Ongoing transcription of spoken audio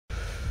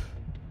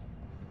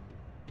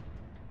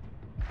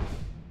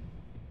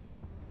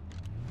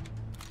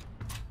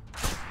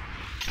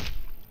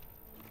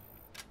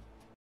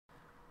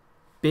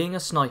Being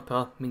a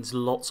sniper means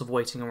lots of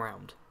waiting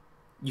around.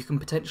 You can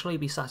potentially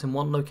be sat in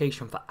one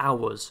location for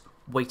hours,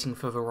 waiting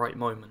for the right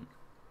moment.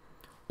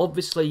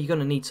 Obviously you're going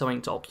to need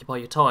something to occupy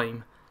your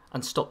time,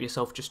 and stop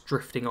yourself just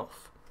drifting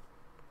off.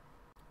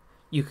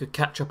 You could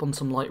catch up on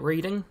some light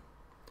reading,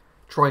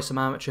 try some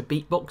amateur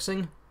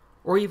beatboxing,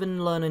 or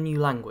even learn a new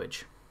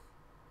language.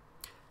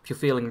 If you're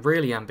feeling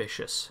really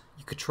ambitious,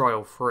 you could try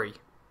all three.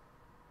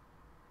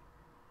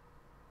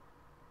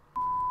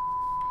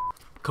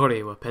 こ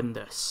れはペン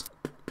です。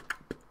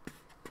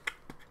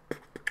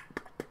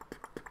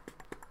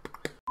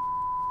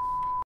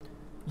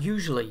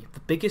Usually,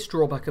 the biggest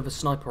drawback of a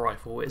sniper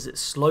rifle is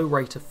its slow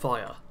rate of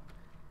fire.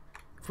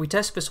 If we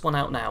test this one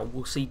out now,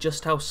 we'll see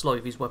just how slow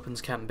these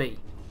weapons can be.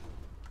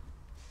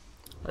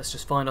 Let's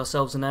just find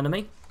ourselves an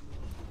enemy.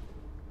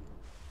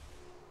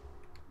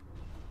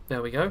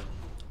 There we go.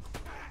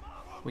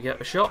 We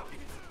get a shot.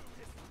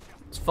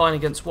 It's fine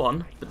against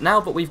one, but now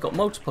that we've got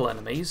multiple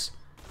enemies,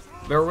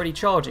 they're already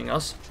charging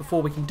us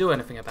before we can do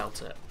anything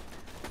about it.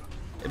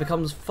 It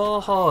becomes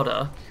far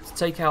harder to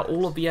take out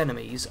all of the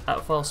enemies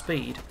at fast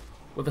speed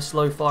with a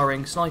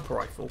slow-firing sniper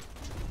rifle.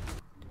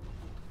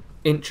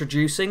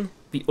 Introducing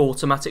the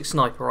automatic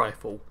sniper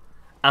rifle.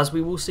 As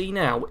we will see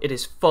now, it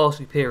is far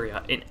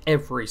superior in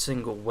every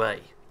single way.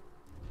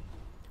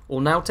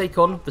 We'll now take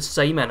on the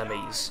same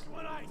enemies.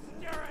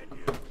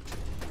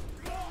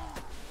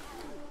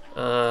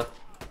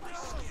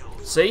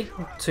 See?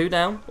 2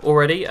 down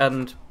already,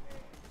 and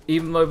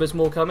even though there's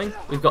more coming,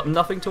 we've got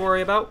nothing to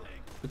worry about,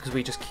 because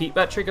we just keep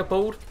that trigger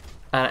pulled,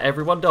 and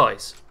everyone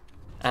dies.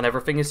 And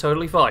everything is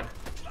totally fine.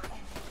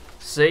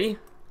 See?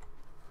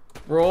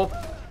 Raw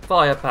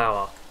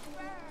firepower.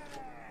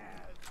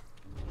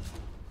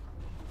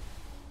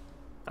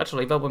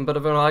 Actually, that went better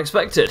than I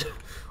expected.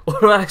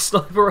 Automatic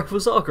sniper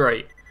rifles are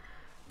great.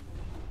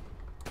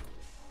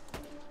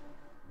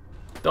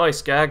 Die,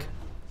 Skag.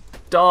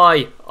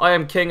 Die! I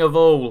am king of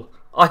all.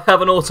 I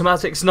have an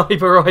automatic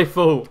sniper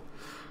rifle.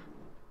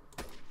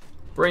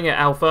 Bring it,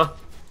 Alpha.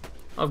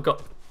 I've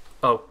got...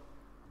 Oh.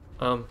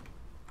 I'm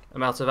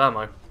out of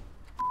ammo.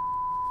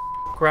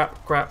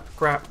 Crap, crap,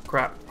 crap,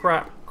 crap,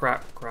 crap,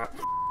 crap, crap.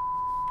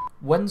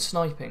 When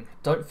sniping,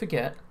 don't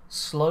forget,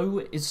 slow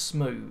is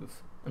smooth,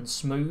 and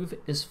smooth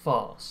is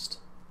fast.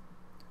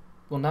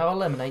 We'll now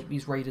eliminate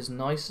these raiders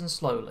nice and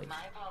slowly.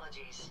 My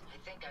apologies. I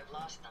think I've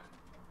lost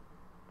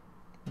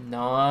them.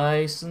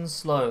 Nice and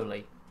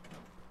slowly.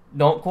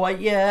 Not quite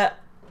yet.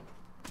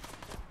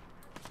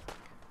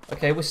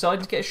 Okay, we're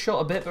starting to get shot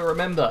a bit, but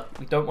remember,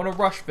 we don't want to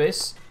rush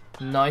this.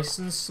 Nice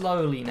and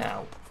slowly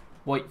now.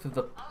 Wait for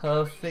the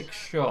perfect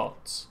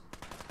shot.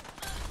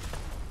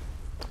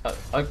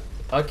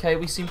 Okay,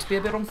 we seem to be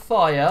a bit on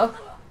fire,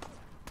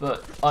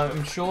 but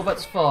I'm sure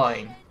that's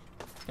fine.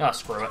 Ah,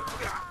 screw it.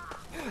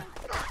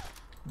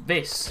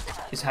 This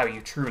is how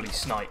you truly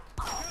snipe.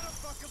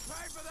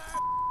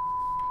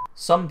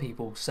 Some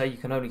people say you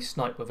can only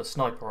snipe with a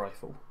sniper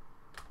rifle.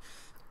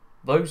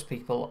 Those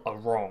people are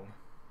wrong.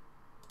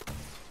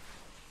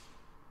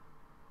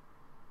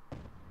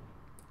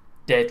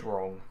 Dead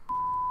wrong.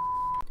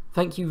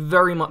 Thank you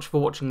very much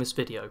for watching this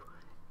video.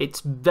 It's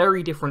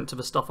very different to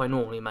the stuff I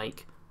normally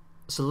make,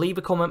 so leave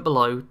a comment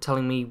below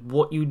telling me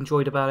what you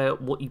enjoyed about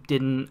it, what you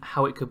didn't,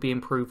 how it could be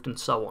improved, and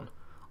so on.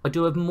 I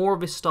do have more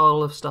of this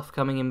style of stuff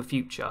coming in the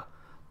future,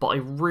 but I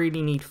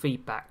really need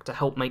feedback to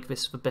help make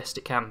this the best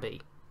it can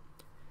be.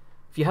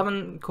 If you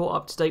haven't caught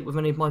up to date with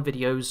any of my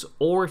videos,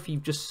 or if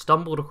you've just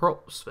stumbled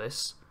across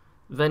this,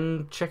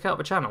 then check out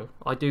the channel.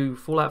 I do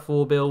Fallout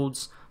 4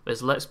 builds,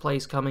 there's Let's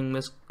Plays coming,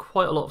 there's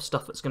quite a lot of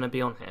stuff that's going to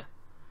be on here.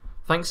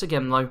 Thanks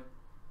again though.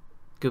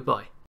 Goodbye.